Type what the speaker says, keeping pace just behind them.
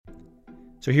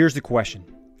So here's the question.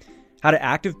 How do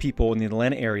active people in the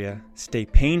Atlanta area stay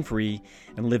pain-free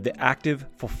and live the active,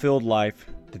 fulfilled life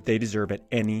that they deserve at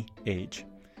any age?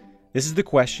 This is the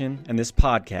question, and this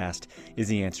podcast is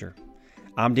the answer.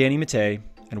 I'm Danny Matei,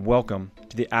 and welcome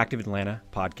to the Active Atlanta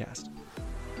podcast.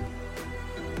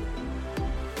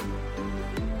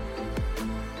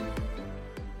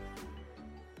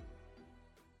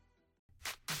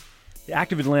 The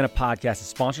Active Atlanta podcast is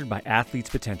sponsored by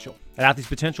Athletes Potential. At Athletes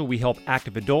Potential, we help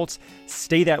active adults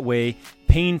stay that way,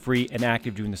 pain-free and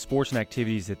active, doing the sports and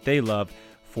activities that they love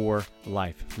for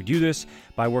life. We do this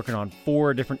by working on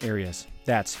 4 different areas.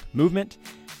 That's movement,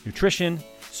 nutrition,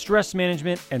 stress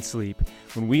management, and sleep.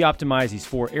 When we optimize these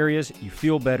 4 areas, you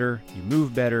feel better, you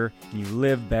move better, and you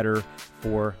live better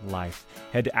for life.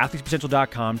 Head to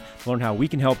athletespotential.com to learn how we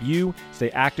can help you stay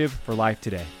active for life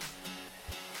today.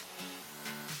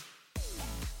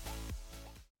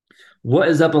 What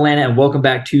is up, Atlanta, and welcome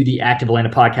back to the Active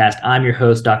Atlanta podcast. I'm your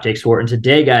host, Dr. Jake Swart, and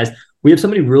today, guys, we have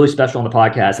somebody really special on the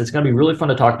podcast. It's going to be really fun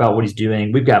to talk about what he's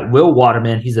doing. We've got Will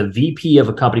Waterman. He's a VP of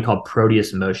a company called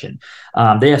Proteus Motion.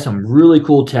 They have some really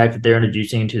cool tech that they're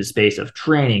introducing into the space of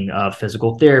training, of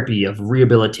physical therapy, of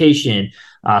rehabilitation,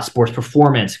 sports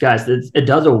performance. Guys, it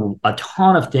does a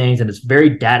ton of things, and it's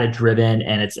very data-driven,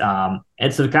 and it's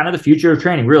kind of the future of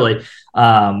training, really.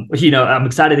 I'm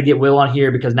excited to get Will on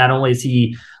here because not only is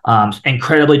he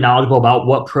incredibly knowledgeable about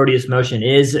what Proteus Motion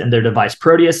is and their device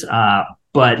Proteus,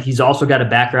 but he's also got a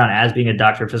background as being a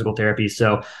doctor of physical therapy.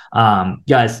 So,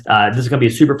 guys, this is going to be a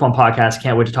super fun podcast.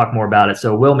 Can't wait to talk more about it.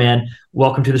 So, Will, man,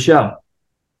 welcome to the show.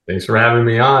 Thanks for having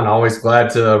me on. Always glad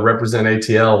to represent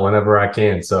ATL whenever I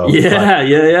can. So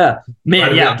yeah.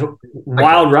 Man,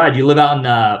 wild ride. You live out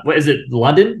in, what is it,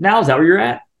 London now? Is that where you're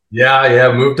at?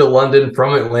 Yeah. Moved to London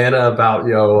from Atlanta about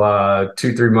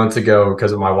 2-3 months ago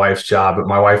because of my wife's job. But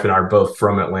my wife and I are both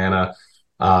from Atlanta.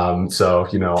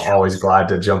 Always glad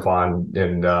to jump on,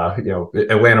 and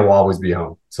Atlanta will always be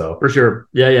home. So for sure.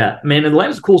 Yeah. Man,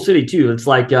 Atlanta's a cool city too. It's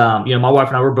like, my wife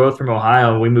and I were both from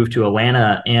Ohio. We moved to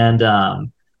Atlanta, and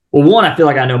I feel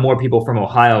like I know more people from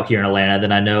Ohio here in Atlanta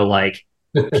than I know like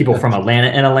people from Atlanta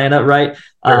in Atlanta, right?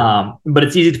 Sure. But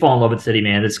it's easy to fall in love with the city,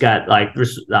 man. It's got like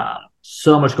there's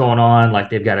so much going on. Like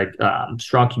they've got a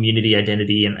strong community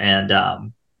identity, and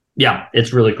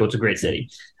it's really cool. It's a great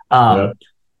city.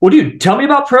 Well, dude, tell me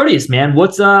about Proteus, man.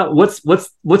 What's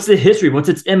the history? What's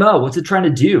its MO? What's it trying to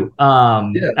do?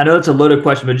 I know that's a loaded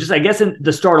question, but just I guess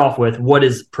to start off with, what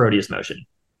is Proteus Motion?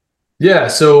 Yeah,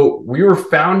 so we were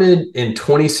founded in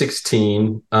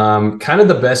 2016. Kind of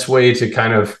the best way to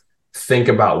kind of think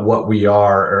about what we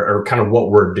are or kind of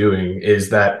what we're doing is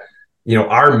that,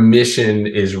 our mission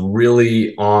is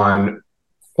really on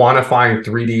quantifying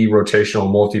 3D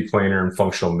rotational, multiplanar, and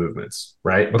functional movements,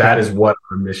 right? Okay. That is what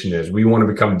our mission is. We want to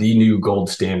become the new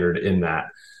gold standard in that.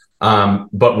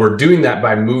 But we're doing that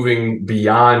by moving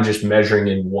beyond just measuring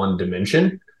in one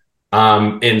dimension.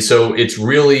 And so it's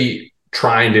really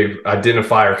trying to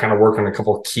identify or kind of work on a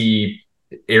couple of key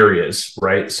areas,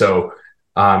 right? So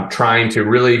trying to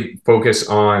really focus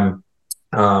on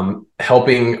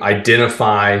helping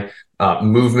identify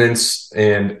movements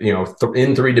and,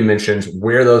 in 3 dimensions,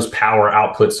 where those power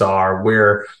outputs are,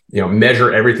 where,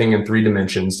 measure everything in 3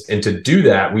 dimensions. And to do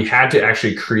that, we had to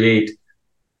actually create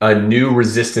a new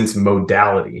resistance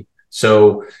modality.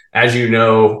 So as you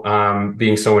know,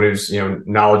 being someone who's,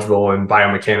 knowledgeable in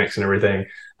biomechanics and everything,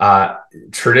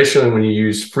 traditionally when you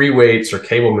use free weights or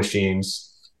cable machines,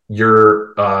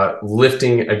 you're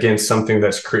lifting against something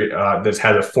that's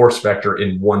had a force vector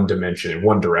in one dimension, in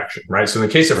one direction, right? So in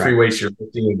the case of free weights, you're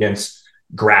lifting against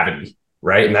gravity,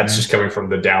 right? And that's just coming from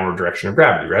the downward direction of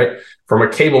gravity, right? From a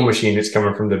cable machine, it's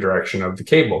coming from the direction of the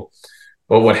cable.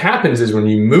 But what happens is when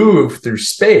you move through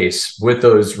space with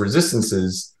those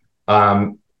resistances,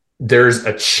 there's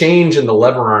a change in the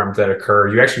lever arms that occur.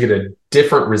 You actually get a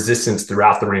different resistance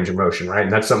throughout the range of motion, right?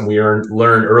 And that's something we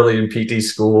learned early in PT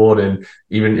school, and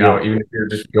even if you're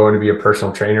just going to be a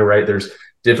personal trainer, right? There's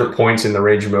different points in the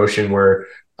range of motion where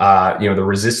the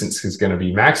resistance is going to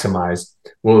be maximized.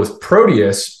 Well, with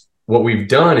Proteus, what we've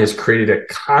done is created a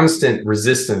constant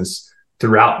resistance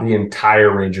throughout the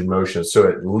entire range of motion. So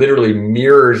it literally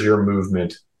mirrors your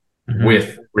movement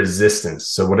with resistance.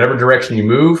 So whatever direction you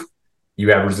move, you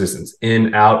have resistance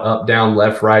in, out, up, down,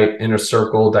 left, right, in a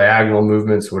circle, diagonal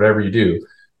movements, whatever you do.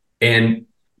 And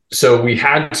so we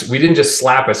didn't just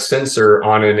slap a sensor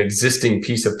on an existing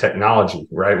piece of technology,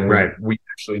 right? We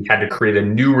actually had to create a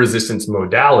new resistance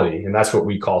modality, and that's what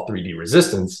we call 3D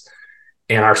resistance.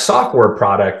 And our software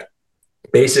product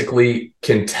basically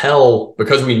can tell,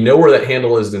 because we know where that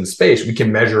handle is in space, we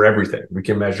can measure everything. We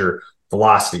can measure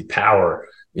velocity, power,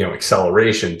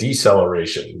 acceleration,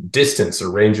 deceleration, distance,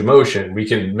 or range of motion. We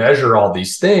can measure all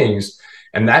these things,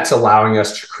 and that's allowing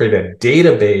us to create a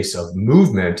database of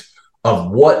movement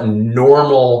of what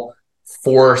normal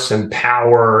force and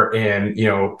power and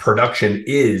production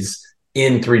is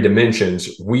in 3 dimensions.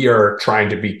 We are trying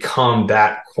to become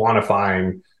that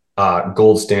quantifying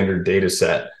gold standard data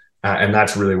set, and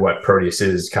that's really what Proteus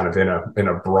is, kind of in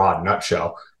a broad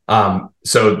nutshell.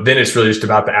 So then it's really just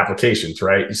about the applications,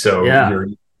 right? So you're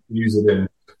use it in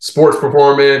sports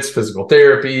performance, physical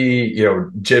therapy,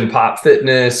 gym pop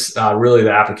fitness. Really,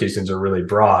 the applications are really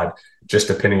broad, just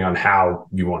depending on how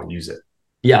you want to use it.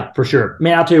 Yeah, for sure.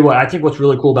 Man, I'll tell you what, I think what's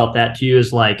really cool about that too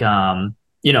is like,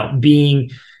 being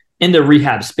in the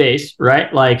rehab space,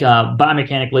 right? Like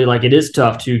biomechanically, like it is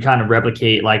tough to kind of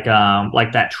replicate like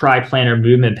that triplanar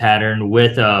movement pattern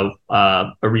with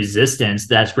a resistance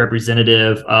that's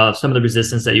representative of some of the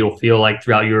resistance that you'll feel like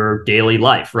throughout your daily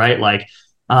life, right? Like,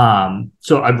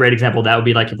 so a great example of that would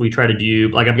be like if we try to do,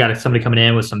 like I've got somebody coming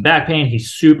in with some back pain,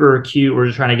 he's super acute, we're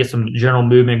just trying to get some general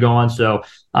movement going. So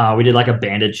we did like a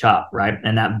banded chop, right?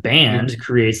 And that band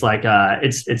creates like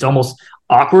it's almost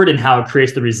awkward in how it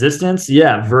creates the resistance,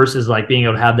 versus like being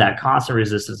able to have that constant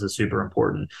resistance is super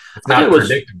important. It's not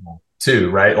predictable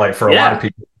too, right? Like for a lot of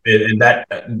people, and that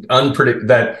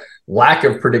that lack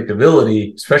of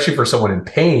predictability, especially for someone in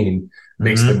pain,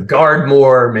 makes them guard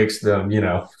more, makes them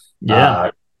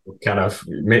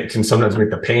can sometimes make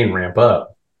the pain ramp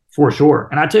up. For sure.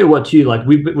 And I tell you what too, like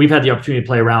we've had the opportunity to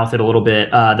play around with it a little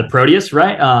bit. The Proteus,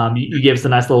 right? You gave us a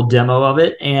nice little demo of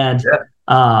it, and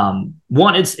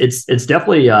one, it's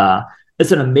definitely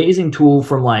it's an amazing tool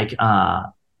from like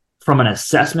from an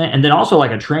assessment and then also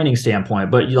like a training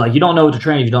standpoint. But you don't know what to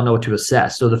train if you don't know what to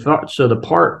assess. So the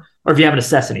part, or if you haven't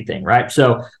assessed anything, right?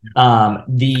 So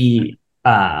the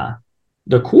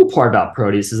cool part about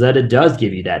Proteus is that it does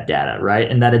give you that data, right?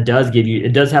 And that it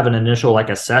does have an initial like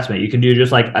assessment. You can do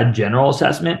just like a general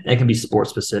assessment. It can be sport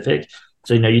specific.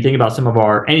 So, you think about some of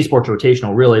any sports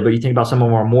rotational really, but you think about some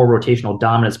of our more rotational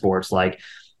dominant sports like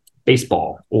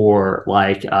baseball or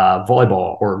like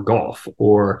volleyball or golf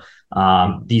or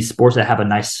these sports that have a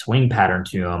nice swing pattern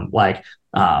to them. Like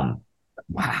how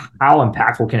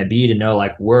impactful can it be to know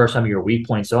like where some of your weak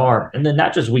points are? And then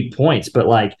not just weak points, but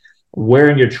like where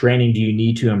in your training do you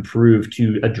need to improve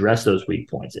to address those weak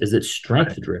points? Is it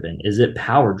strength driven? Is it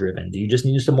power driven? Do you just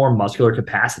need some more muscular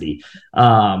capacity?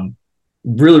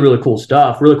 Really, really cool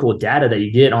stuff, really cool data that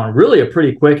you get on really a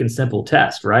pretty quick and simple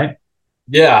test, right?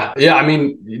 Yeah. I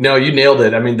mean, you nailed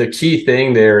it. I mean, the key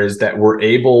thing there is that we're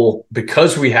able,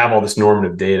 because we have all this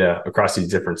normative data across these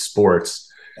different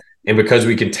sports, and because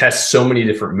we can test so many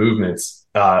different movements,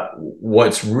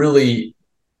 what's really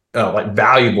like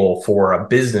valuable for a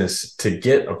business to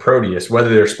get a Proteus, whether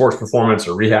they're sports performance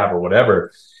or rehab or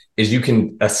whatever, is you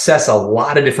can assess a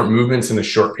lot of different movements in a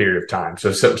short period of time.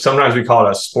 So sometimes we call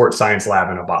it a sports science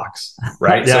lab in a box,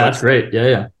 right? Yeah, so that's great.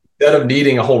 Yeah. Instead of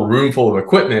needing a whole room full of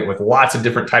equipment with lots of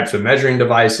different types of measuring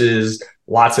devices,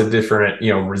 lots of different,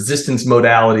 resistance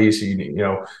modalities,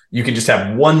 you can just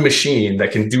have one machine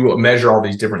that can measure all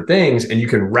these different things, and you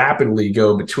can rapidly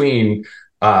go between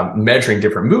measuring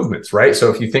different movements, right?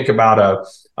 So if you think about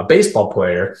a baseball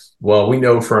player, well, we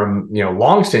know from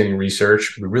longstanding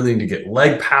research, we really need to get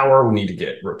leg power, we need to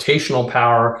get rotational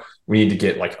power, we need to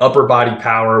get like upper body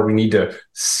power, we need to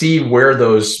see where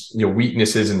those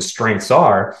weaknesses and strengths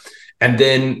are, and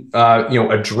then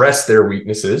address their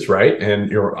weaknesses, right?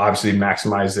 And obviously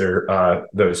maximize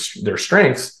their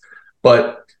strengths.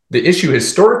 But the issue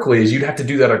historically is you'd have to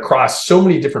do that across so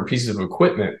many different pieces of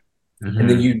equipment. And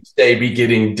then you'd be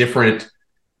getting different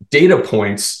data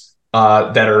points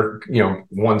that are,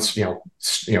 once,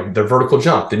 the vertical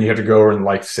jump, then you have to go and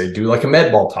like say, do like a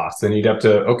med ball toss. Then you'd have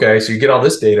to, so you get all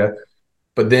this data,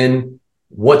 but then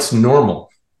what's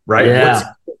normal, right? Yeah.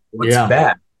 What's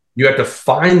bad? You have to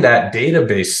find that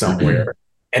database somewhere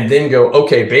and then go,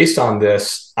 okay, based on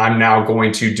this, I'm now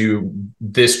going to do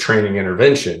this training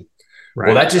intervention. Right.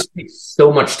 Well, that just takes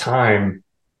so much time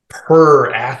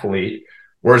per athlete.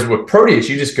 Whereas with Proteus,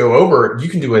 you just go over, you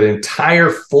can do an entire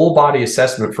full body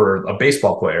assessment for a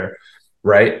baseball player,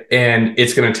 right? And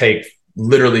it's going to take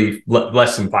literally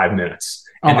less than 5 minutes.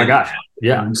 Oh my gosh.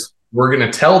 Yeah. We're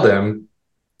going to tell them,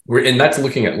 and that's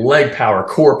looking at leg power,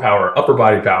 core power, upper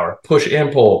body power, push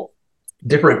and pull,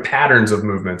 different patterns of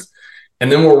movements.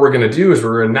 And then what we're going to do is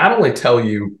we're going to not only tell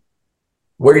you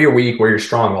where you're weak, where you're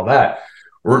strong, all that,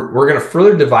 we're going to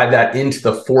further divide that into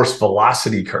the force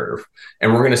velocity curve.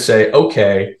 And we're going to say,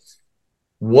 okay,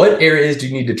 what areas do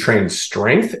you need to train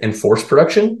strength and force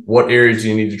production? What areas do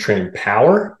you need to train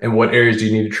power? And what areas do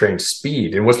you need to train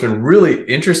speed? And what's been really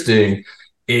interesting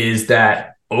is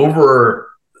that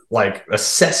over like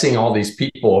assessing all these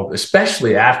people,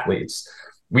 especially athletes,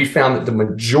 we found that the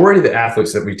majority of the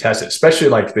athletes that we tested, especially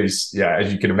like these,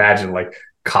 as you can imagine, like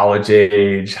college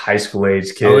age, high school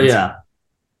age kids, oh yeah,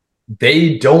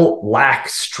 they don't lack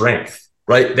strength,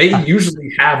 right? They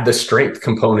usually have the strength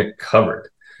component covered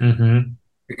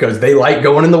because they like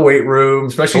going in the weight room,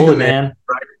 especially the men,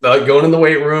 right? They like going in the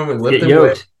weight room and lifting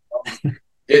weights,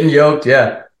 getting yoked.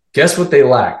 Yeah. Guess what they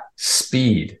lack?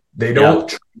 Speed. They don't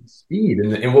train speed.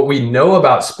 And what we know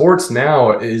about sports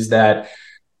now is that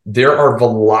there are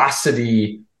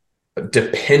velocity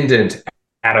dependent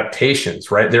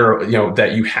adaptations, right? There are,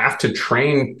 that you have to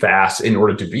train fast in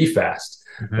order to be fast,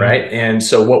 right? And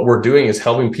so what we're doing is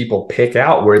helping people pick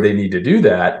out where they need to do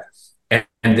that. And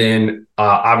then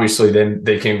obviously then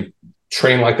they can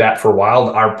train like that for a while.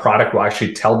 Our product will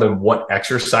actually tell them what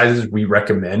exercises we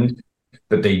recommend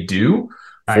that they do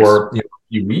for a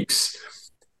few weeks.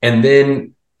 And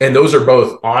those are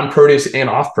both on Proteus and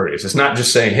off Proteus. It's not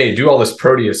just saying, hey, do all this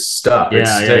Proteus stuff.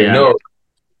 No,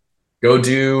 go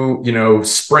do,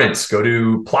 sprints, go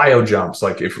do plyo jumps.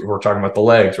 Like if we're talking about the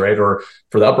legs, right? Or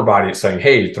for the upper body, it's saying,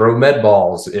 hey, throw med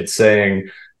balls. It's saying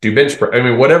do bench press. I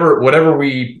mean, whatever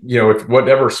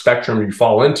whatever spectrum you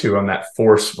fall into on that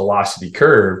force velocity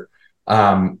curve,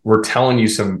 we're telling you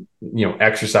some,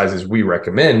 exercises we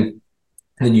recommend.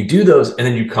 And then you do those, and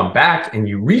then you come back and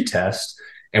you retest,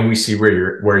 and we see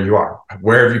where you are,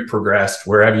 where have you progressed,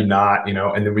 where have you not,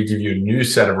 and then we give you a new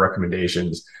set of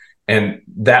recommendations. And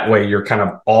that way you're kind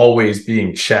of always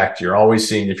being checked. You're always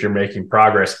seeing if you're making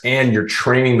progress, and you're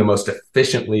training the most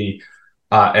efficiently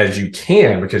as you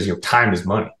can, because time is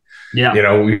money. Yeah,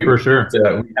 for sure.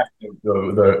 We have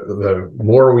to, the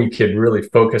more we can really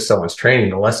focus someone's training,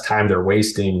 the less time they're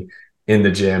wasting in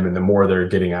the gym, and the more they're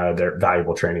getting out of their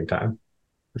valuable training time.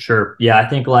 For sure. Yeah, I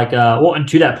think and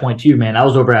to that point too, man, I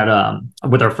was over at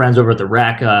with our friends over at the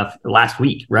rack last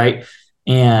week, right?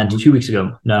 And 2 weeks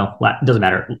ago, no, it doesn't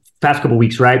matter. Past couple of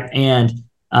weeks, right? And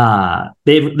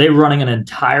they're running an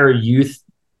entire youth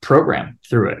program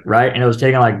through it, right? And it was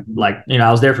taking like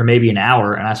I was there for maybe an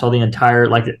hour, and I saw the entire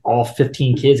all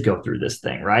 15 kids go through this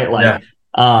thing, right?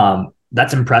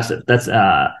 That's impressive. That's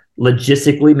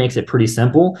logistically makes it pretty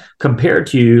simple compared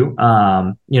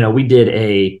to we did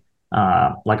a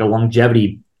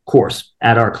longevity course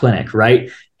at our clinic, right?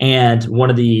 And one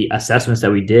of the assessments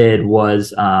that we did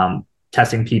was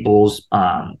testing people's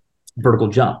vertical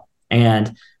jump.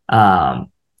 And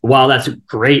while that's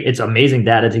great, it's amazing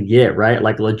data to get, right?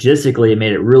 Like logistically, it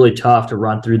made it really tough to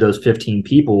run through those 15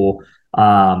 people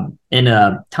in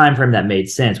a time frame that made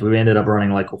sense. We ended up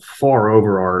running far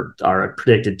over our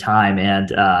predicted time,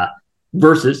 and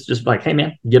versus just hey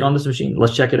man, get on this machine,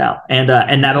 let's check it out. And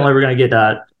not only we're going to get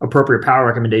appropriate power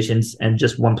recommendations in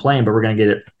just one plane, but we're going to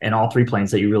get it in all three planes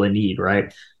that you really need,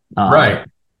 right?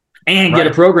 And get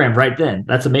a program right then.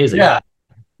 That's amazing. Yeah,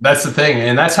 that's the thing.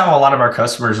 And that's how a lot of our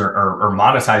customers are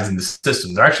monetizing the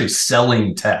system. They're actually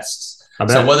selling tests.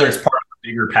 So whether it's part of a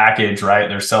bigger package, right,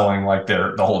 they're selling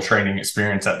the whole training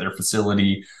experience at their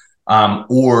facility,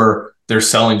 or they're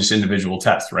selling just individual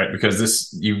tests, right?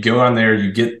 Because you go on there,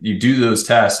 you do those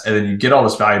tests, and then you get all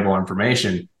this valuable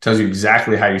information, tells you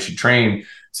exactly how you should train.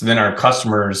 So then our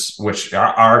customers, which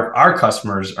our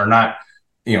customers are not,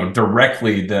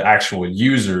 directly the actual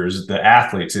users, the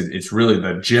athletes. It's really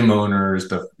the gym owners,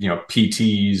 the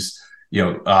PTs,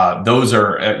 those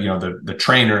are the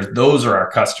trainers. Those are our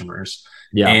customers,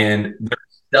 and they're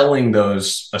selling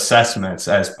those assessments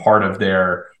as part of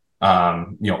their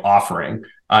offering.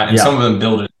 And some of them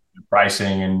build it into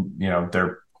pricing, and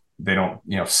they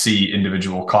don't see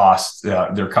individual costs.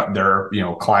 Their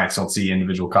clients don't see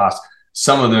individual costs.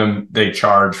 Some of them they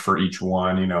charge for each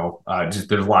one. Just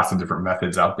there's lots of different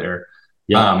methods out there.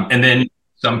 And then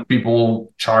some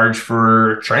people charge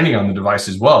for training on the device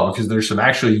as well, because there's some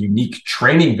actually unique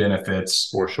training benefits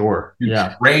for sure.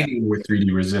 Training with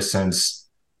 3D resistance.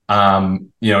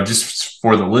 Just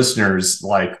for the listeners,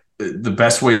 the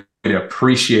best way to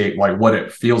appreciate what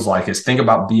it feels like is think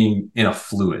about being in a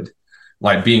fluid,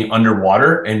 like being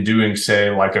underwater and doing, say,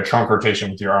 a trunk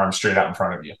rotation with your arm straight out in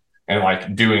front of you,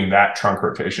 and doing that trunk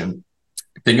rotation.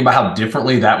 Think about how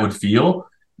differently that would feel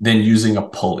than using a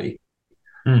pulley,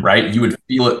 right? You would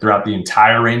feel it throughout the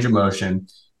entire range of motion.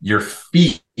 Your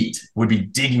feet would be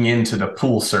digging into the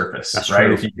pool surface. That's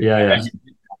right.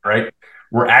 Right.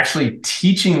 We're actually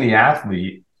teaching the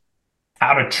athlete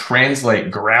how to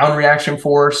translate ground reaction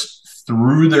force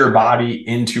through their body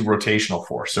into rotational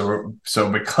force. So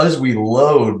because we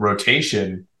load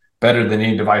rotation better than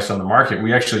any device on the market,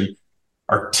 we actually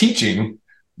are teaching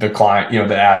the client,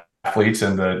 the athletes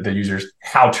and the users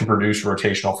how to produce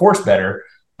rotational force better.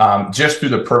 just through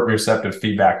the proprioceptive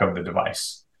feedback of the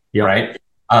device, Yep. right?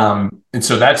 And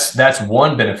so that's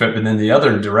one benefit. But then the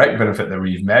other direct benefit that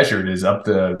we've measured is up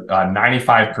to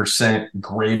 95%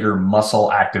 greater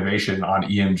muscle activation on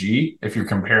EMG if you're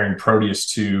comparing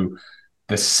Proteus to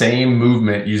the same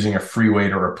movement using a free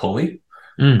weight or a pulley.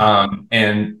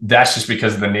 And that's just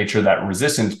because of the nature of that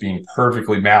resistance being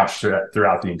perfectly matched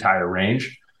throughout the entire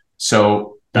range.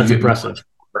 So that's impressive.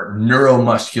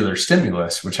 Neuromuscular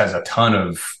stimulus, which has a ton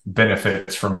of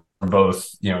benefits from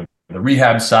both, the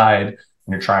rehab side, and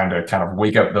you're trying to kind of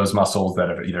wake up those muscles that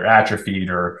have either atrophied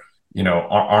or,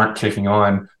 aren't kicking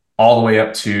on, all the way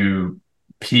up to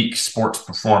peak sports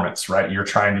performance, right? You're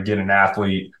trying to get an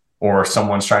athlete or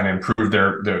someone's trying to improve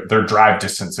their drive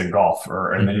distance in golf,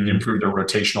 and they need to improve their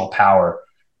rotational power.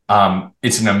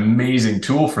 It's an amazing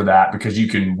tool for that because you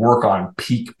can work on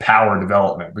peak power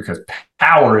development, because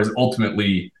power is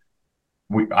ultimately,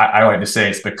 I like to say,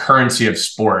 it's the currency of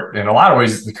sport. In a lot of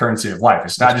ways, it's the currency of life.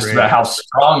 It's not just about how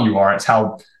strong you are, it's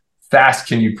how fast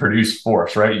can you produce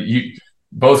force, right?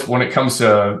 Both when it comes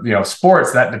to,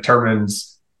 sports, that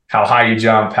determines how high you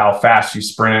jump, how fast you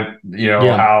sprint,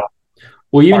 how.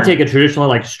 Well, you even take a traditional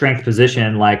like strength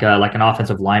position, like an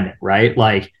offensive lineman, right?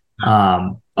 Like,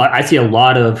 I see a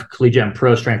lot of collegiate and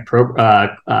pro strength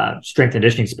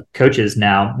conditioning coaches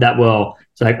now that will.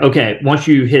 It's like, okay, once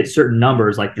you hit certain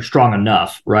numbers, like you're strong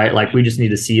enough, right? Like we just need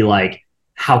to see like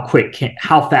how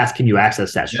fast can you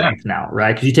access that strength now,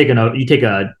 right? Because you take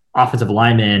a offensive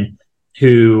lineman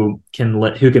who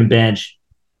can bench,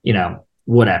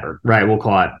 whatever, right? We'll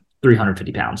call it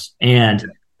 350 pounds, and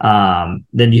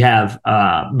then you have,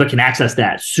 but can access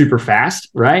that super fast,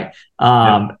 right?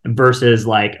 Versus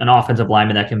like an offensive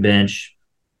lineman that can bench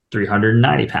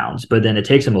 390 pounds, but then it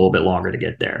takes him a little bit longer to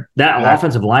get there. That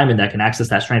offensive lineman that can access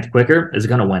that strength quicker is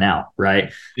going to win out,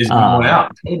 right? Is going to win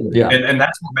out. Totally. Yeah. And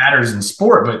that's what matters in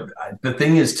sport. But the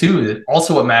thing is too, that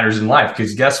also what matters in life,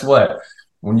 because guess what?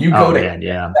 When you go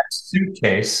that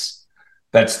suitcase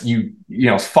that's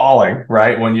falling,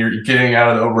 right? When you're getting out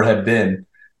of the overhead bin,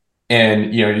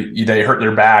 and they hurt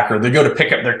their back, or they go to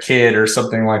pick up their kid or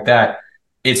something like that,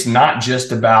 it's not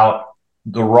just about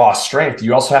the raw strength.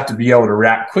 You also have to be able to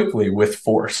react quickly with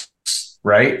force,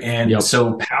 right? And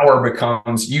so power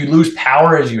you lose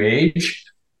power as you age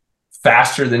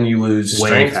faster than you lose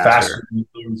strength, faster than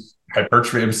you lose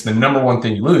hypertrophy. It's the number one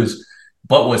thing you lose.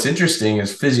 But what's interesting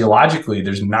is physiologically,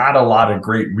 there's not a lot of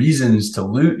great reasons to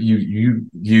lose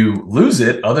you lose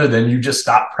it, other than you just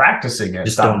stop practicing it.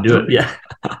 Just don't do it. Yeah.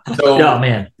 So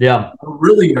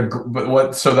really.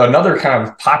 So another kind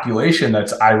of population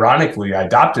that's ironically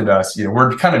adopted us,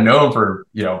 we're kind of known for,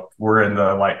 we're in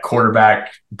the like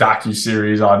quarterback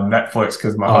docuseries on Netflix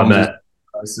because Mahomes is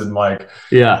us, and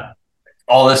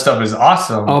all this stuff is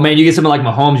awesome. Oh man, you get someone like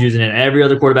Mahomes using it. Every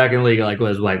other quarterback in the league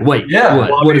was like, wait,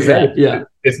 what is that? Yeah,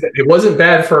 it wasn't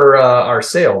bad for our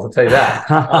sales, I'll tell you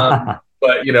that.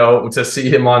 But to see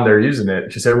him on there using it,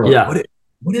 just everyone,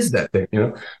 what is that thing?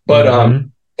 But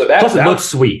so plus it looks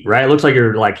sweet, right? It looks like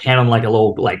you're like handling like a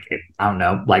little, like, I don't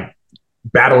know, like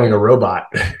battling a robot.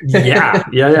 yeah,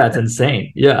 it's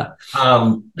insane. Yeah.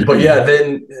 But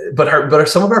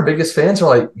some of our biggest fans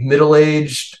are like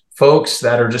middle-aged folks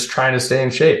that are just trying to stay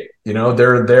in shape.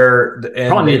 They're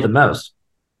probably need the most.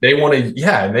 They want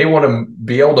to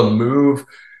be able to move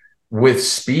with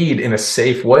speed in a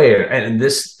safe way. And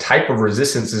this type of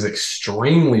resistance is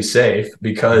extremely safe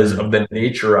because of the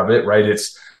nature of it, right?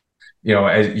 It's,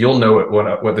 as you'll know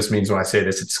what this means when I say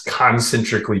this, it's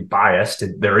concentrically biased.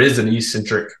 There is an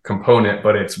eccentric component,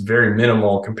 but it's very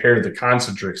minimal compared to the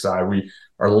concentric side. We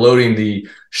are loading the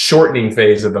shortening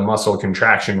phase of the muscle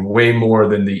contraction way more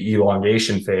than the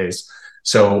elongation phase.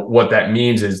 So what that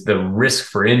means is the risk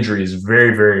for injury is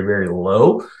very, very, very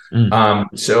low.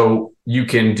 So you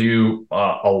can do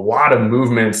a lot of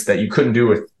movements that you couldn't do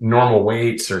with normal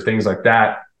weights or things like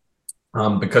that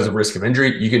because of risk of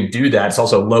injury. You can do that. It's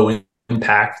also low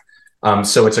impact.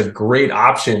 So it's a great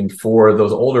option for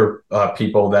those older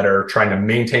people that are trying to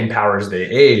maintain power as they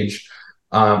age.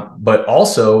 But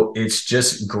also it's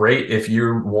just great if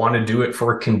you want to do it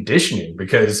for conditioning,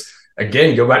 because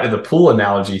again, go back to the pool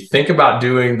analogy. Think about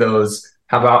doing those.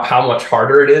 How much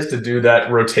harder it is to do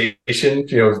that rotation,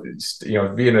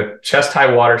 be in a chest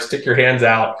high water, stick your hands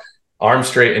out, arms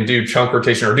straight, and do chunk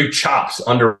rotation or do chops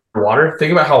underwater.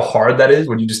 Think about how hard that is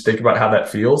when you just think about how that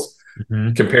feels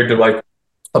compared to like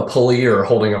a pulley or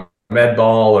holding a med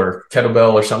ball or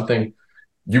kettlebell or something.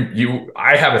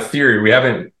 I have a theory. We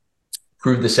haven't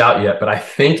proved this out yet, but I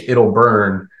think it'll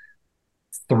burn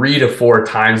 3 to 4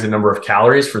 times the number of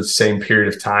calories for the same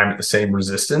period of time at the same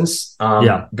resistance.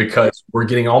 Because we're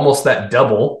getting almost that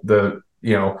double the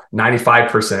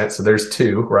 95%. So there's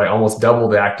 2, right? Almost double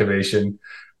the activation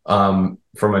from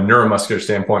a neuromuscular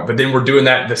standpoint. But then we're doing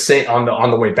that the same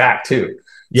on the way back too.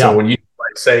 Yeah. So when you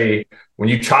say when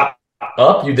you chop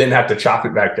up, you then have to chop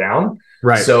it back down.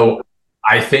 Right. So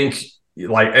I think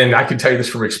and I can tell you this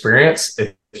from experience,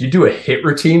 if you do a hit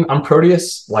routine on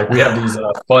Proteus, like we have these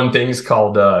fun things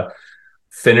called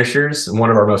finishers, and one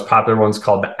of our most popular ones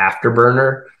called the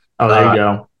afterburner. Oh, there you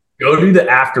go. Go do the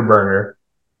afterburner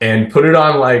and put it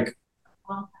on like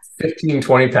 15,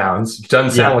 20 pounds.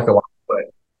 Doesn't sound like a lot, but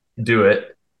do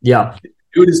it. Yeah.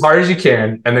 Do it as hard as you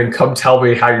can, and then come tell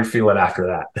me how you're feeling after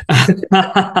that.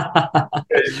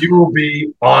 You will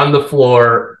be on the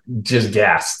floor just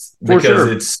gassed because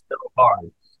it's so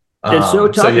hard. It's so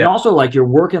tough. And also, like, you're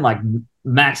working like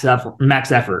max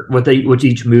effort with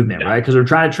each movement, right? Because we're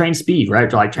trying to train speed, right?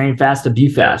 To like train fast to be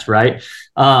fast, right?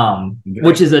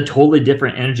 Which is a totally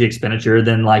different energy expenditure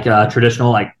than like a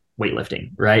traditional like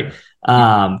weightlifting, right?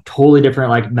 Totally different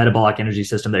like metabolic energy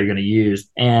system that you're going to use.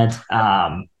 And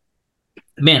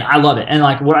man, I love it. And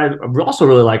like what I also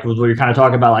really like was what you're kind of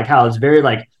talking about, like how it's very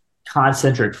like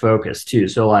concentric focus too.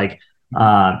 So like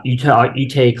you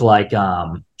take like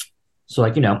so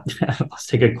like, let's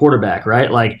take a quarterback, right?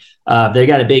 Like they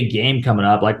got a big game coming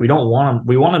up. Like we want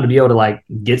them to be able to like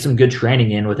get some good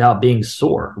training in without being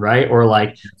sore, right? Or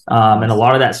like and a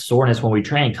lot of that soreness when we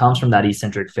train comes from that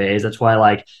eccentric phase. That's why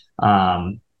like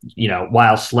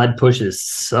while sled pushes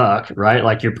suck, right?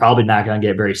 Like you're probably not going to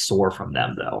get very sore from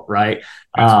them though, right?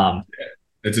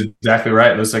 That's exactly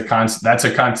right. There's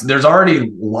there's already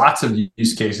lots of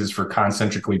use cases for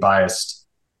concentrically biased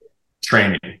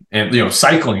training, and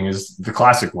cycling is the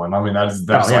classic one. I mean, that's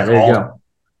like there you go.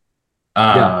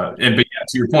 But to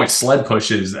your point, sled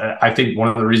pushes, I think one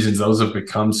of the reasons those have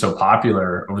become so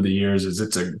popular over the years is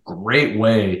it's a great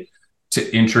way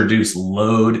to introduce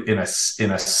load in a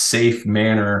safe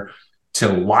manner to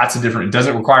lots of different. It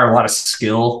doesn't require a lot of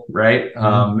skill, right?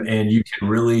 And you can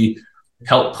really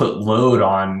help put load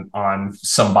on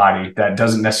somebody that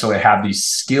doesn't necessarily have the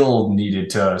skill needed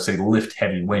to, say, lift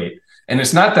heavy weight. And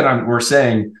it's not that we're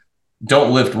saying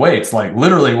don't lift weights. Like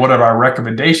literally one of our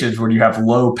recommendations when you have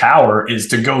low power is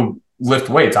to go lift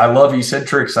weights. I love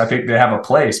eccentrics. I think they have a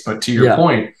place, but to your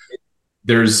point,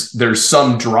 there's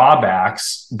some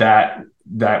drawbacks that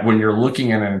when you're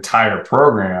looking at an entire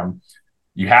program,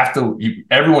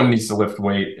 everyone needs to lift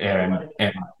weight and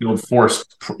build force,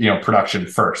 production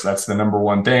first. That's the number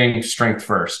one thing, strength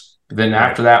first. But then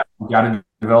after that, you got to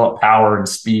develop power and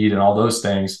speed and all those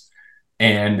things.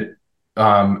 And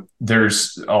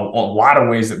there's a lot of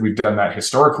ways that we've done that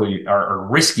historically are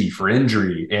risky for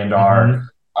injury and are,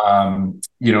 and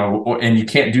you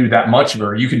can't do that much of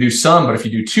it. You can do some, but if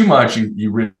you do too much,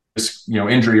 you risk,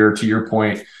 injury, or to your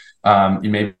point,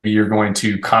 you're going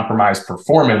to compromise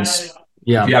performance.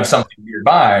 If you have something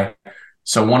nearby.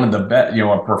 So one of the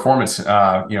a performance,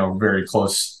 very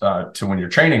close to when you're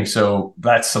training. So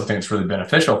that's something that's really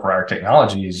beneficial for our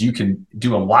technology is you can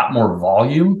do a lot more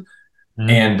volume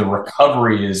and the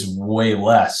recovery is way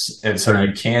less. And so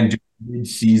you can do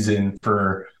mid-season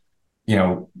for,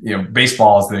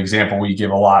 baseball is the example we give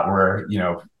a lot where,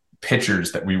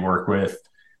 pitchers that we work with.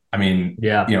 I mean,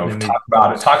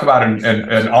 talk about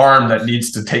an arm that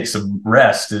needs to take some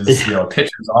rest is, a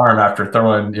pitcher's arm after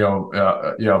throwing,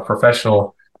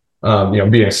 professional,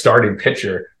 being a starting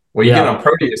pitcher. Well, you get on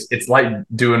Proteus, it's like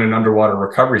doing an underwater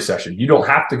recovery session. You don't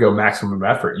have to go maximum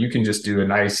effort. You can just do a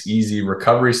nice, easy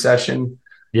recovery session.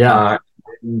 If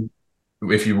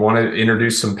you want to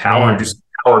introduce some power and do some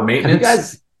power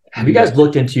maintenance. Have you guys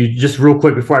looked into, just real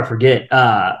quick before I forget,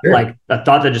 like a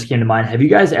thought that just came to mind. Have you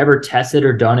guys ever tested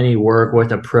or done any work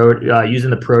with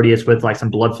using the Proteus with like some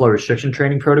blood flow restriction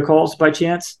training protocols by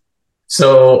chance?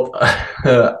 So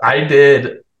I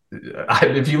did.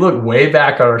 If you look way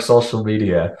back on our social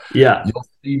media, you'll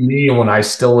see me when I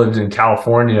still lived in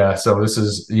California. So this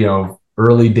is,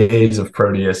 early days of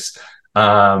Proteus,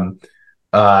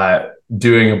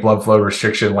 doing a blood flow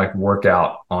restriction like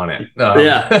workout on it.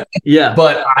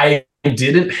 But I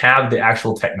didn't have the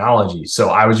actual technology. So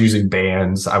I was using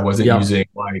bands. I wasn't using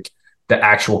like the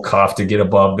actual cuff to get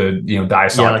above the,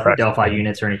 diastolic pressure. Delphi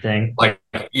units or anything.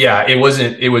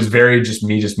 It was very just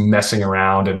me just messing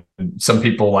around, and some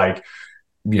people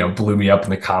blew me up in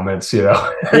the comments,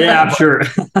 I'm sure.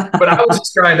 But I was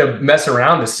just trying to mess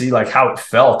around to see like how it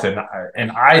felt. And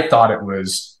I thought it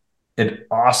was an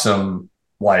awesome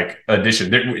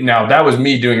addition. Now that was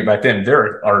me doing it back then.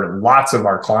 There are lots of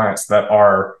our clients that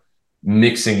are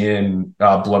mixing in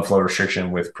blood flow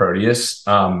restriction with Proteus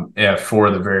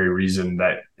for the very reason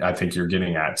that I think you're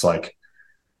getting at. It's like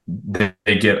they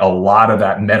get a lot of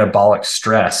that metabolic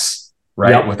stress,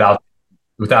 right? Without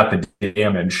without the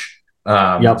damage.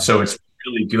 So it's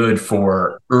really good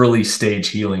for early stage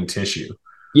healing tissue.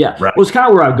 Yeah, right. well, it's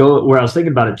kind of where I was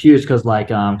thinking about it too, is because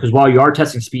because while you are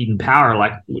testing speed and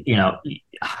power,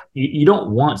 you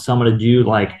don't want someone to do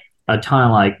like a ton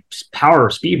of like power or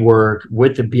speed work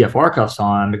with the BFR cuffs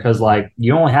on, because like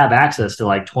you only have access to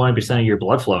like 20% of your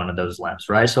blood flow into those limbs,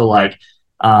 right? So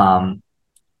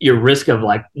your risk of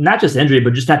like not just injury,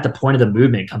 but just at the point of the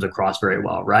movement comes across very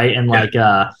well, right? And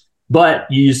but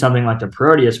you use something like the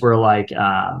Proteus where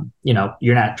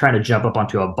you're not trying to jump up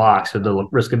onto a box, so the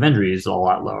risk of injury is a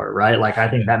lot lower, right? Like I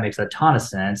think that makes a ton of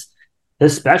sense,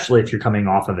 especially if you're coming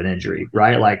off of an injury,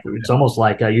 right? Like it's almost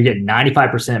like you're getting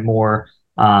 95% more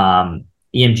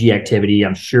EMG activity.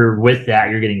 I'm sure with that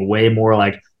you're getting way more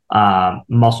like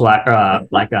muscle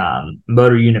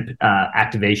motor unit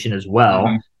activation as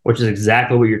well, which is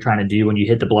exactly what you're trying to do when you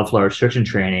hit the blood flow restriction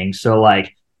training. So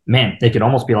like, man, it could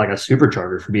almost be like a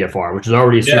supercharger for BFR, which is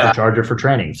already a supercharger for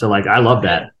training. So like, I love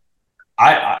that.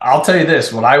 I'll tell you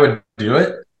this, when I would do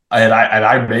it, and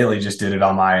I mainly just did it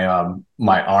on my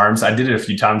my arms. I did it a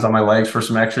few times on my legs for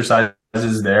some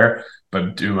exercises there,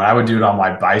 but dude, I would do it on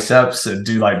my biceps and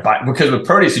do because with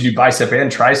Proteus you do bicep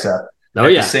and tricep at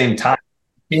the same time.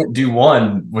 You can't do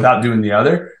one without doing the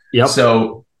other. Yep.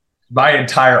 So my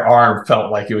entire arm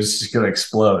felt like it was just going to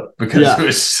explode because it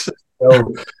was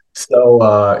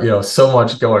so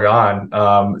much going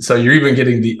on. So you're even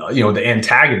getting the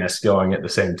antagonist going at the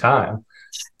same time.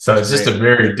 So it's just a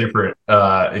very different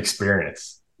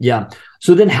experience. Yeah.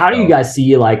 So then how do you guys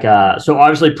see so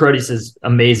obviously Proteus is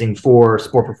amazing for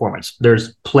sport performance.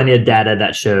 There's plenty of data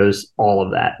that shows all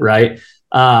of that, right?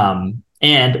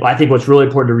 And I think what's really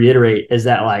important to reiterate is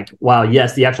that while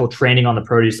yes, the actual training on the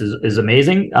Proteus is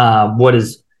amazing, what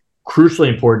is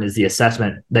crucially important is the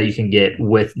assessment that you can get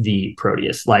with the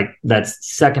Proteus. Like that's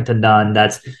second to none.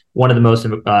 That's one of the most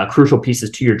crucial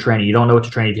pieces to your training. You don't know what to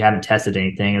train if you haven't tested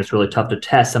anything. And it's really tough to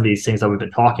test some of these things that we've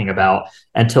been talking about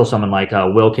until someone like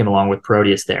Will came along with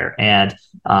Proteus there and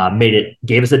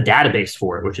gave us a database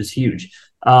for it, which is huge.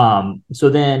 So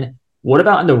then what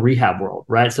about in the rehab world,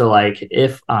 right? So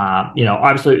if,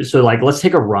 obviously, so let's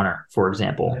take a runner, for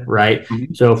example, right?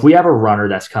 Mm-hmm. So if we have a runner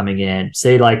that's coming in,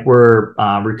 say we're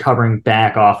recovering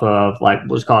back off of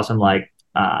let's call some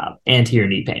anterior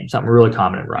knee pain, something really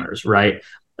common in runners, right?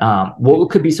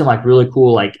 What could be some really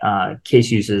cool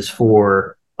case uses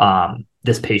for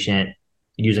this patient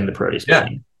using the Proteus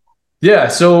machine? Yeah.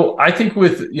 So I think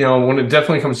when it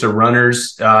definitely comes to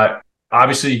runners,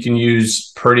 obviously, you can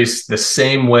use Proteus the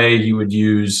same way you would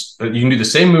use. You can do the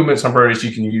same movements on Proteus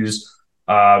you can use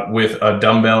with a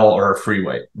dumbbell or a free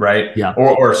weight, right? Yeah.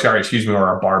 Or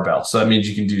a barbell. So that means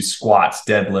you can do squats,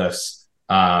 deadlifts,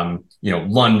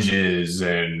 lunges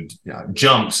and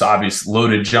jumps, obviously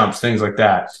loaded jumps, things like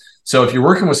that. So if you're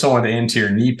working with someone with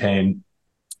anterior knee pain,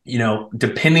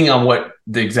 depending on what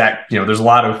the exact, there's a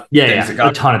lot of things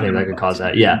a ton of things that could cause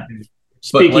that. Yeah.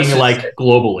 Speaking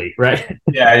globally, right?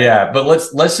 Yeah. But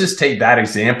let's just take that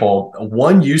example.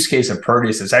 One use case of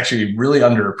Proteus that's actually really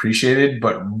underappreciated,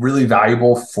 but really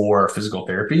valuable for physical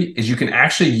therapy is you can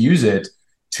actually use it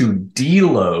to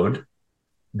deload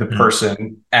the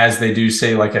person as they do,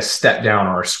 say, a step down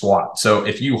or a squat. So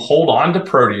if you hold on to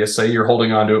Proteus, say you're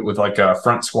holding onto it with a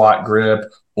front squat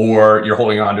grip, or you're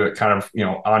holding onto it kind of,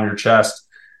 on your chest.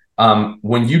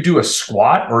 When you do a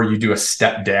squat or you do a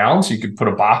step down, so you could put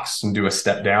a box and do a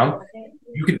step down,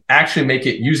 you can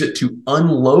actually use it to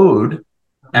unload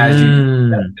as you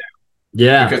step down.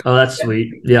 Yeah. Because that's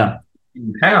sweet. Yeah.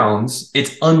 Pounds,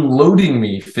 it's unloading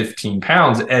me 15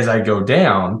 pounds as I go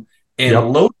down and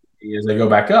loading me as I go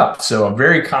back up. So a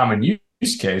very common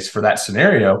use case for that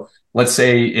scenario, let's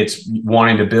say it's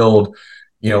wanting to build,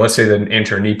 let's say that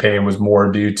anterior knee pain was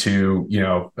more due to,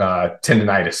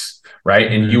 tendonitis.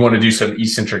 Right. And you want to do some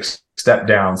eccentric step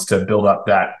downs to build up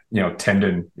that,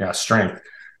 tendon strength.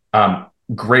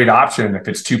 Great option. If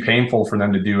it's too painful for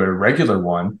them to do a regular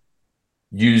one,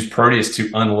 use Proteus to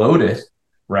unload it.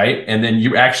 Right. And then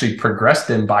you actually progress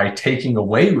them by taking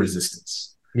away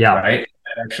resistance. Yeah. Right.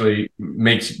 That actually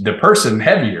makes the person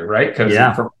heavier. Right. Because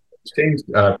from a change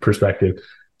perspective.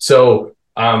 So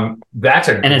that's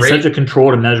it's such a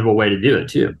controlled and measurable way to do it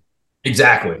too.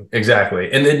 Exactly.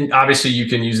 And then obviously you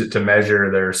can use it to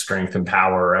measure their strength and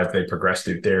power as they progress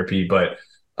through therapy. But,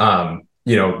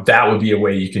 that would be a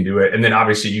way you can do it. And then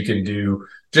obviously you can do,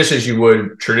 just as you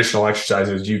would traditional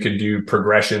exercises, you can do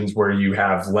progressions where you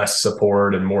have less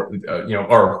support and more,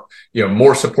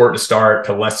 more support to start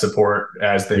to less support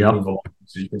as they move along.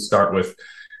 So you can start with,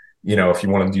 if you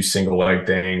want to do single leg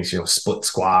things, split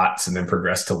squats and then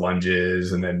progress to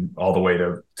lunges and then all the way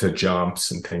to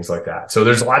jumps and things like that. So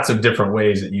there's lots of different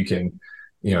ways that you can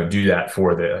do that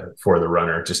for the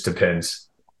runner. It just depends.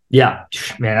 Yeah,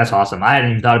 man, that's awesome. I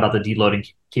hadn't even thought about the deloading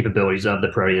capabilities of the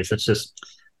Proteus. That's just,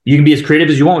 you can be as creative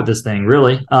as you want with this thing,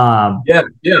 really. Yeah.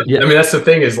 I mean, that's the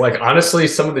thing is, like, honestly,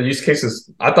 some of the use cases,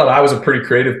 I thought I was a pretty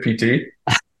creative PT,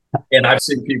 and I've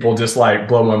seen people just like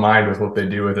blow my mind with what they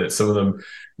do with it. Some of them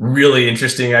really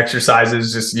interesting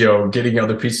exercises, just, getting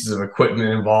other pieces of equipment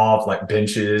involved, like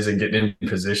benches and getting in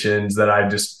positions that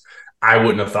I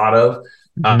wouldn't have thought of.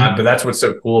 But that's what's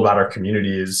so cool about our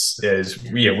community is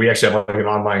we actually have like an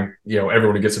online,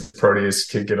 everyone who gets a Proteus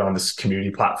can get on this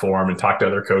community platform and talk to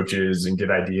other coaches and get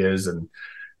ideas. And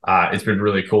it's been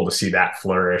really cool to see that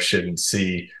flourish and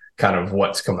see kind of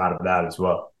what's come out of that as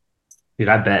well. Dude,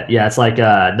 I bet. Yeah, it's like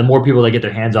the more people that get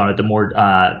their hands on it, the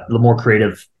more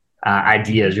creative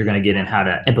ideas you're going to get in how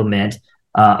to implement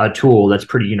a tool that's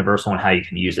pretty universal in how you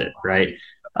can use it, right?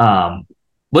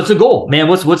 What's the goal, man?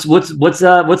 What's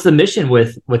the mission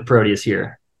with Proteus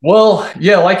here? Well,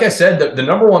 yeah, like I said, the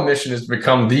number one mission is to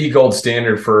become the gold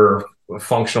standard for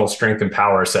functional strength and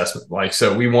power assessment. Like,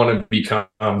 so we want to become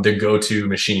the go-to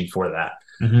machine for that.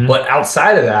 But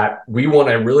outside of that, we want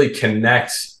to really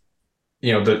connect,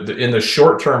 in the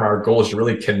short term, our goal is to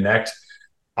really connect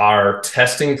our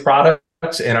testing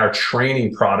products and our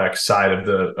training product side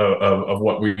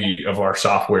of our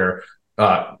software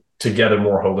together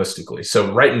more holistically.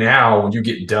 So right now, when you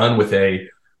get done with a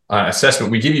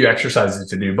assessment, we give you exercises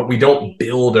to do, but we don't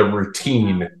build a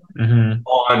routine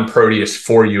on Proteus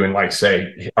for you and like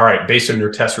say, all right, based on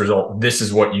your test result, this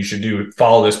is what you should do.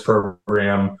 Follow this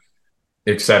program,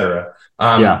 etc.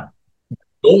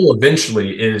 Goal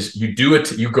eventually is you do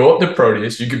it. You go up to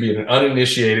Proteus. You could be an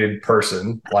uninitiated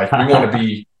person. Like we want to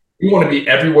be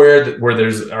everywhere where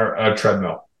there's a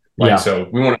treadmill. So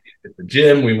we want to be at the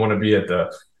gym. We want to be at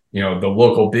the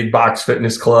local big box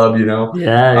fitness club. You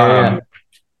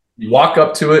walk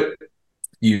up to it.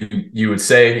 You would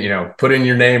say, put in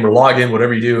your name or log in,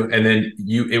 whatever you do, and then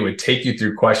it would take you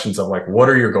through questions of like, what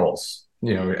are your goals?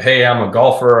 Hey, I'm a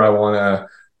golfer. I want to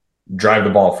drive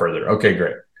the ball further. Okay,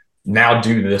 great. Now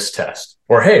do this test.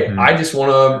 Or, hey, I just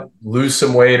want to lose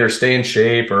some weight or stay in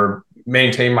shape or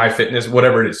maintain my fitness,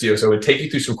 whatever it is. So it would take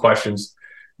you through some questions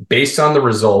based on the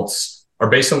results or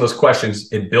based on those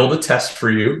questions. It build a test for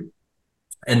you.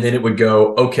 And then it would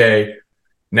go, okay,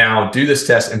 now do this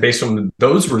test. And based on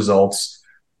those results,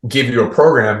 give you a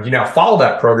program. You now follow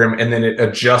that program and then it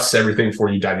adjusts everything for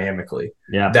you dynamically.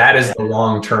 That is the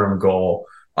long-term goal.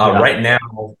 Right now,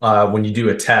 when you do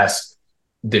a test,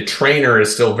 the trainer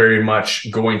is still very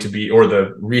much going to be, or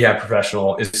the rehab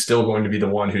professional is still going to be the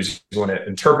one who's going to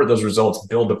interpret those results,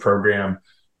 build the program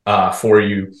for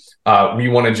you. We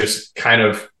want to just kind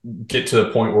of get to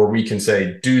the point where we can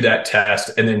say, do that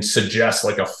test and then suggest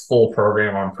like a full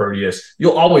program on Proteus.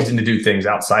 You'll always need to do things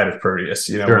outside of Proteus,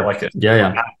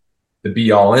 the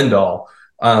be all end all.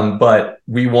 But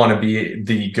we want to be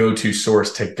the go-to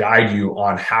source to guide you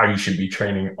on how you should be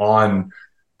training on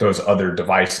those other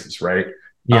devices. Right.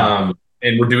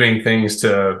 And we're doing things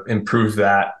to improve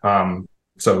that.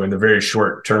 So in the very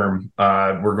short term,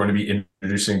 we're going to be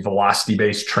introducing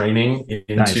velocity-based training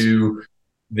into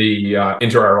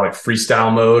our like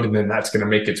freestyle mode, and then that's going to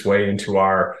make its way into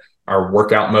our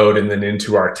workout mode, and then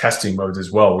into our testing modes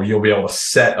as well, where you'll be able to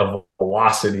set a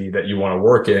velocity that you want to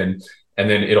work in, and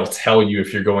then it'll tell you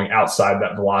if you're going outside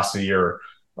that velocity or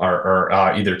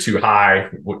either too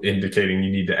high, indicating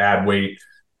you need to add weight,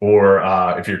 or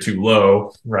if you're too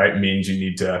low, right, means you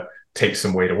need to take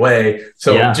some weight away.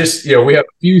 So just, we have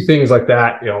a few things like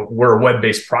that. We're a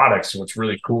web-based product. So what's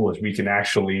really cool is we can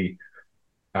actually,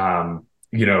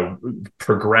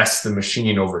 progress the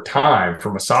machine over time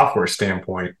from a software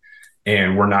standpoint.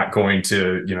 And we're not going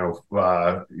to,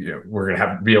 we're going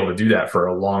to be able to do that for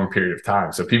a long period of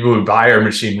time. So people who buy our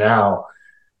machine now,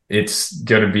 it's not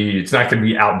going to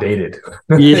be outdated.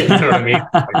 You know what I mean?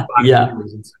 Like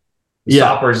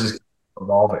software is just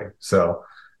evolving. So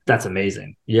that's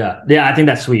amazing. Yeah. I think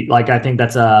that's sweet. Like, I think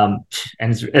that's and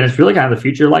it's really kind of the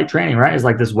future, like training, right? It's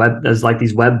like there's like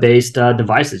these web-based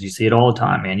devices. You see it all the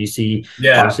time, man. You see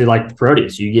obviously like the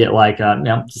Proteus, you get like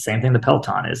it's the same thing the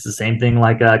Peloton is, the same thing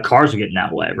like cars are getting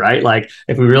that way, right? Like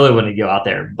if we really want to go out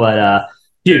there. But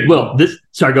dude,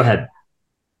 sorry, go ahead.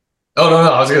 Oh no,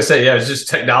 I was gonna say, it's just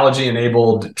technology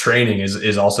enabled training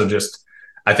is also just,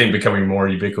 I think, becoming more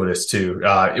ubiquitous too.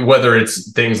 Whether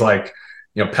it's things like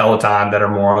Peloton that are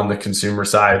more on the consumer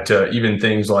side, to even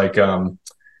things like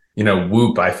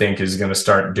Whoop, I think, is going to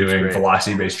start doing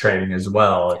velocity-based training as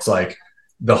well. It's like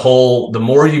the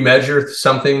more you measure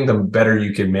something, the better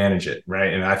you can manage it,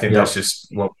 right? And I think that's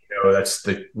just what we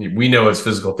know. We know as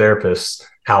physical therapists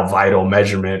how vital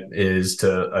measurement is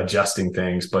to adjusting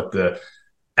things, but the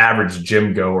average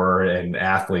gym goer and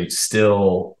athlete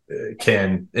still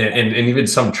can, and even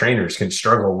some trainers can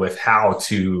struggle with how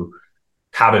to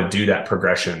do that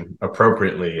progression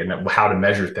appropriately and how to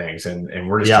measure things. And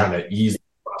we're just trying to ease the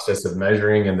process of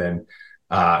measuring, and then,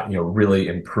 really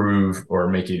improve or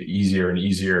make it easier and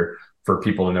easier for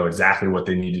people to know exactly what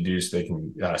they need to do so they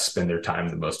can spend their time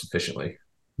the most efficiently.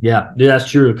 Yeah, dude, that's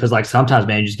true. Cause like sometimes,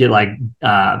 man, you just get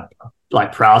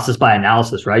like paralysis by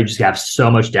analysis, right? You just have so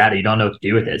much data, you don't know what to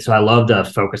do with it. So I love the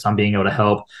focus on being able to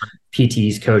help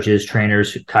PTs, coaches,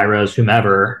 trainers, chiros,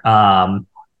 whomever,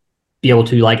 be able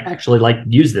to actually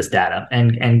use this data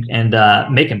and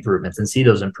make improvements and see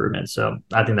those improvements. So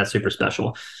I think that's super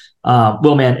special.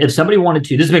 Well, man, if somebody wanted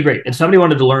to, this has been great. If somebody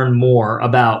wanted to learn more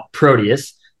about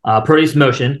Proteus, Proteus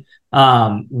Motion,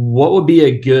 what would be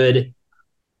a good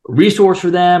resource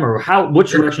for them, or which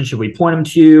direction should we point them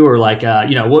to, or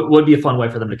what would be a fun way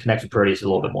for them to connect with Proteus a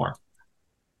little bit more?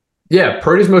 Yeah,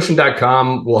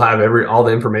 proteusmotion.com will have all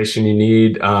the information you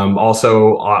need.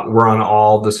 Also, we're on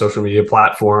all the social media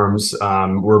platforms.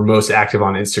 We're most active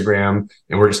on Instagram,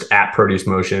 and we're just at Proteus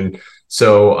Motion.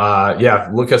 So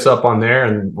look us up on there,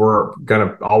 and we're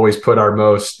gonna always put our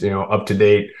most up to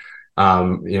date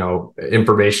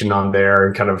information on there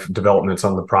and kind of developments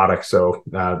on the product. So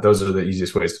those are the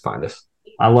easiest ways to find us.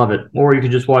 I love it. Or you could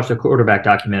just watch the quarterback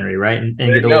documentary, right? And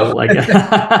get a little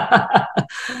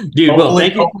dude. Well,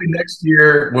 thank you. Hopefully next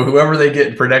year, whoever they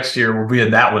get for next year will be in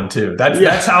that one too.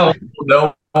 That's how people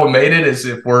know what made it, is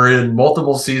if we're in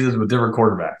multiple seasons with different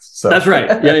quarterbacks. So that's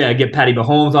right. Yeah. Get Patty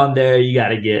Mahomes on there. You got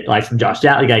to get some Josh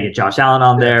Allen. You got to get Josh Allen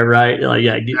on there, right?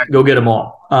 Go get them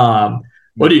all.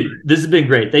 Well, dude, this has been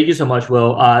great. Thank you so much,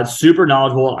 Will. Super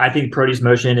knowledgeable. I think Proteus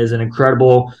Motion is an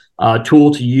incredible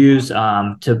tool to use.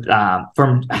 From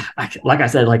like I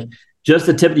said, just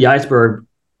the tip of the iceberg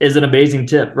is an amazing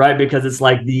tip, right? Because it's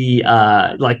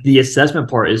the assessment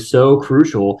part is so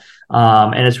crucial,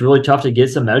 and it's really tough to get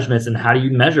some measurements. And how do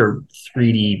you measure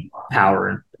 3D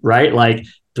power, right?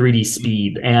 3D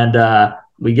speed, and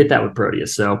we get that with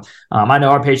Proteus. So I know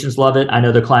our patients love it. I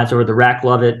know the clients over at the rack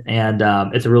love it. And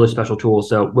it's a really special tool.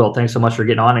 So Will, thanks so much for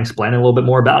getting on and explaining a little bit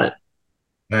more about it.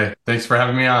 Hey, thanks for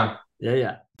having me on.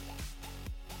 Yeah.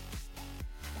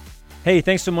 Hey,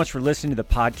 thanks so much for listening to the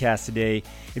podcast today.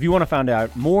 If you want to find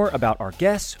out more about our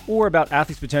guests or about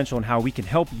Athletes Potential and how we can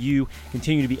help you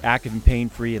continue to be active and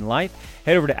pain-free in life,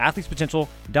 head over to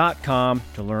athletespotential.com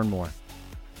to learn more.